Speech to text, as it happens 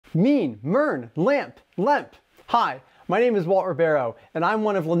Mean, Mern, Lamp, Lemp. Hi, my name is Walt Ribeiro, and I'm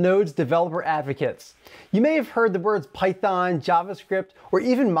one of Linode's developer advocates. You may have heard the words Python, JavaScript, or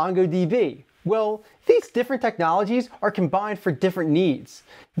even MongoDB. Well, these different technologies are combined for different needs.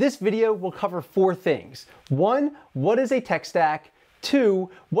 This video will cover 4 things. 1, what is a tech stack? 2,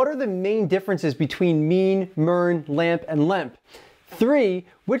 what are the main differences between Mean, Mern, Lamp, and Lemp? 3,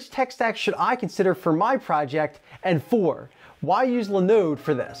 which tech stack should I consider for my project? And 4, why use Linode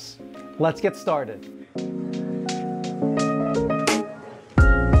for this? Let's get started.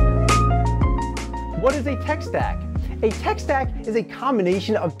 What is a tech stack? A tech stack is a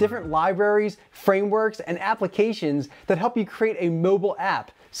combination of different libraries, frameworks, and applications that help you create a mobile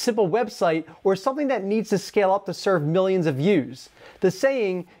app, simple website, or something that needs to scale up to serve millions of views. The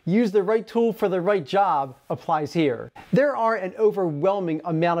saying, use the right tool for the right job, applies here. There are an overwhelming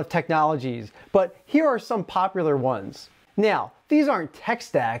amount of technologies, but here are some popular ones. Now, these aren't tech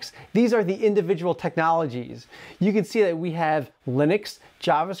stacks, these are the individual technologies. You can see that we have Linux,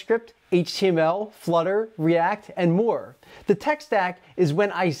 JavaScript, HTML, Flutter, React, and more. The tech stack is when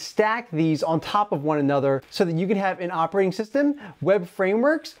I stack these on top of one another so that you can have an operating system, web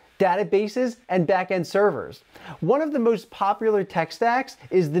frameworks, databases, and backend servers. One of the most popular tech stacks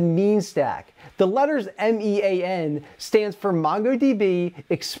is the Mean stack. The letters MEAN stands for MongoDB,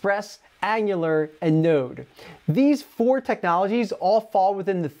 Express, Angular, and Node. These 4 technologies all fall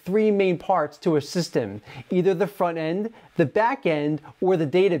within the 3 main parts to a system, either the front end, the back end, or the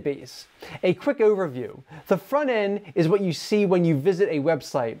database. A quick overview. The front end is what you see when you visit a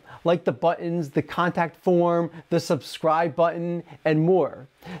website, like the buttons, the contact form, the subscribe button, and more.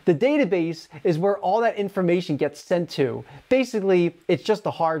 The database is where all that information gets sent to. Basically, it's just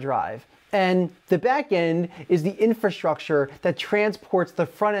a hard drive. And the back end is the infrastructure that transports the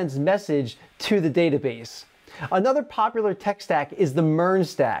front end's message to the database. Another popular tech stack is the Mern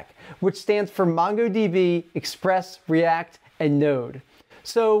stack, which stands for MongoDB, Express, React, and Node.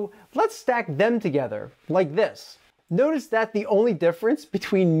 So let's stack them together, like this. Notice that the only difference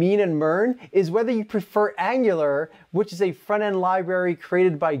between Mean and Mern is whether you prefer Angular, which is a front-end library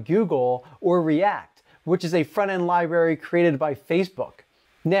created by Google, or React, which is a front-end library created by Facebook.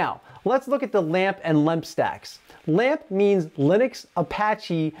 Now, let's look at the Lamp and Lemp stacks. Lamp means Linux,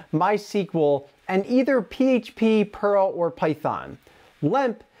 Apache, MySQL, and either PHP, Perl, or Python.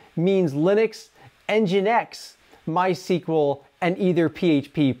 Lemp means Linux, Nginx, MySQL, and either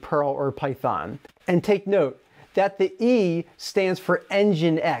PHP, Perl, or Python. And take note that the E stands for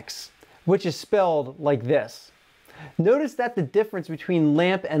Nginx, which is spelled like this. Notice that the difference between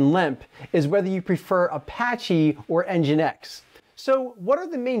Lamp and Lemp is whether you prefer Apache or Nginx. So what are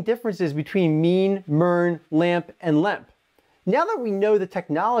the main differences between Mean, Mern, Lamp, and Lemp? Now that we know the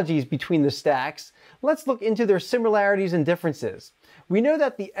technologies between the stacks, let's look into their similarities and differences. We know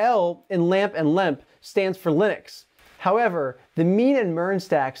that the L in Lamp and Lemp stands for Linux. However, the Mean and Mern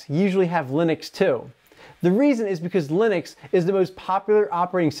stacks usually have Linux too. The reason is because Linux is the most popular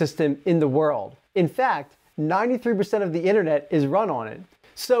operating system in the world. In fact, 93% of the internet is run on it.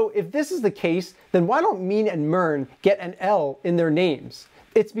 So if this is the case, then why don't Mean and Mern get an L in their names?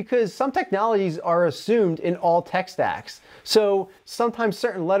 It's because some technologies are assumed in all tech stacks. So sometimes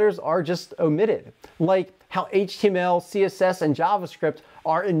certain letters are just omitted, like how HTML, CSS, and JavaScript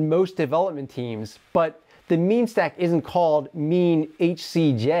are in most development teams, but the Mean stack isn't called Mean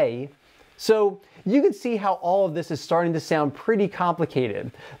HCJ. So you can see how all of this is starting to sound pretty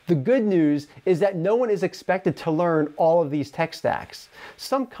complicated. The good news is that no one is expected to learn all of these tech stacks.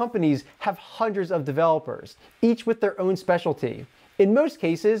 Some companies have hundreds of developers, each with their own specialty. In most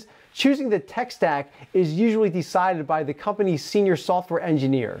cases, choosing the tech stack is usually decided by the company's senior software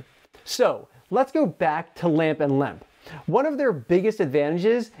engineer. So let's go back to Lamp and Lemp. One of their biggest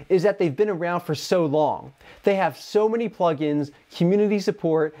advantages is that they've been around for so long. They have so many plugins, community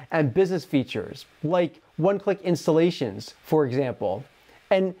support, and business features, like one-click installations, for example.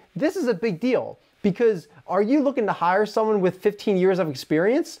 And this is a big deal, because are you looking to hire someone with 15 years of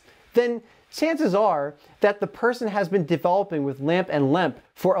experience? Then chances are that the person has been developing with Lamp and Lemp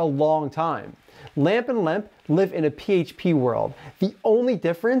for a long time. Lamp and Lemp live in a PHP world. The only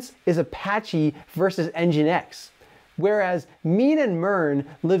difference is Apache versus Nginx. Whereas Mean and Mern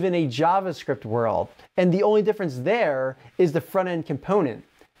live in a JavaScript world, and the only difference there is the front-end component,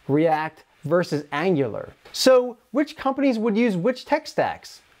 React versus Angular. So which companies would use which tech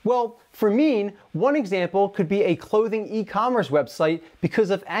stacks? Well, for Mean, one example could be a clothing e-commerce website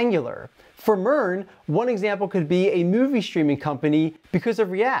because of Angular. For Mern, one example could be a movie streaming company because of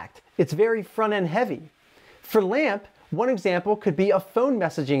React. It's very front-end heavy. For Lamp, one example could be a phone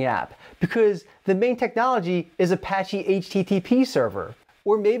messaging app because the main technology is Apache HTTP server.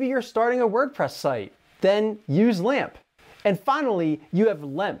 Or maybe you're starting a WordPress site. Then use LAMP. And finally, you have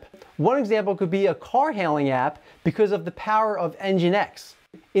LEMP. One example could be a car hailing app because of the power of Nginx.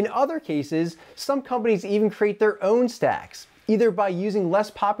 In other cases, some companies even create their own stacks, either by using less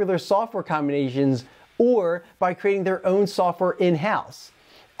popular software combinations or by creating their own software in-house.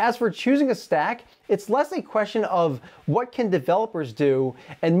 As for choosing a stack, it's less a question of what can developers do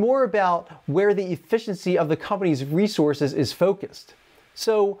and more about where the efficiency of the company's resources is focused.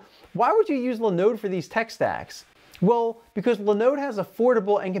 So why would you use Linode for these tech stacks? Well, because Linode has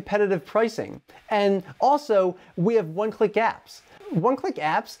affordable and competitive pricing. And also, we have one-click apps. One-click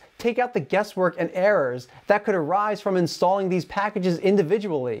apps take out the guesswork and errors that could arise from installing these packages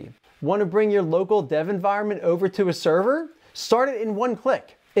individually. Want to bring your local dev environment over to a server? Start it in one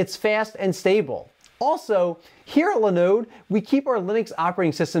click. It's fast and stable. Also, here at Linode, we keep our Linux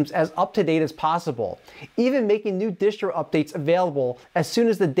operating systems as up-to-date as possible, even making new distro updates available as soon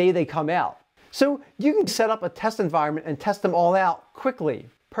as the day they come out. So you can set up a test environment and test them all out quickly.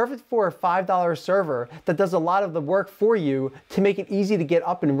 Perfect for a $5 server that does a lot of the work for you to make it easy to get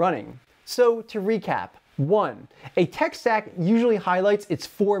up and running. So to recap, 1. A tech stack usually highlights its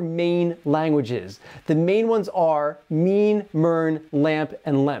 4 main languages. The main ones are Mean, Mern, LAMP,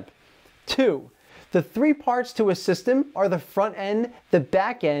 and LEMP. 2. The 3 parts to a system are the front end, the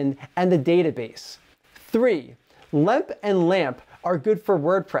back end, and the database. 3. LEMP and LAMP are good for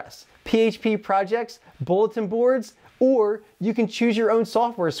WordPress, PHP projects, bulletin boards, or you can choose your own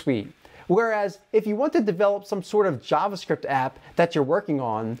software suite. Whereas if you want to develop some sort of JavaScript app that you're working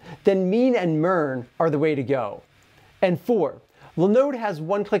on, then Mean and Mern are the way to go. And 4, Linode has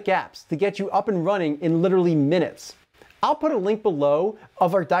one-click apps to get you up and running in literally minutes. I'll put a link below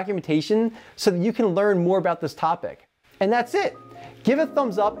of our documentation so that you can learn more about this topic. And that's it. Give a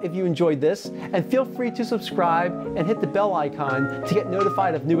thumbs up if you enjoyed this, and feel free to subscribe and hit the bell icon to get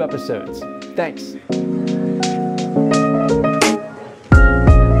notified of new episodes. Thanks.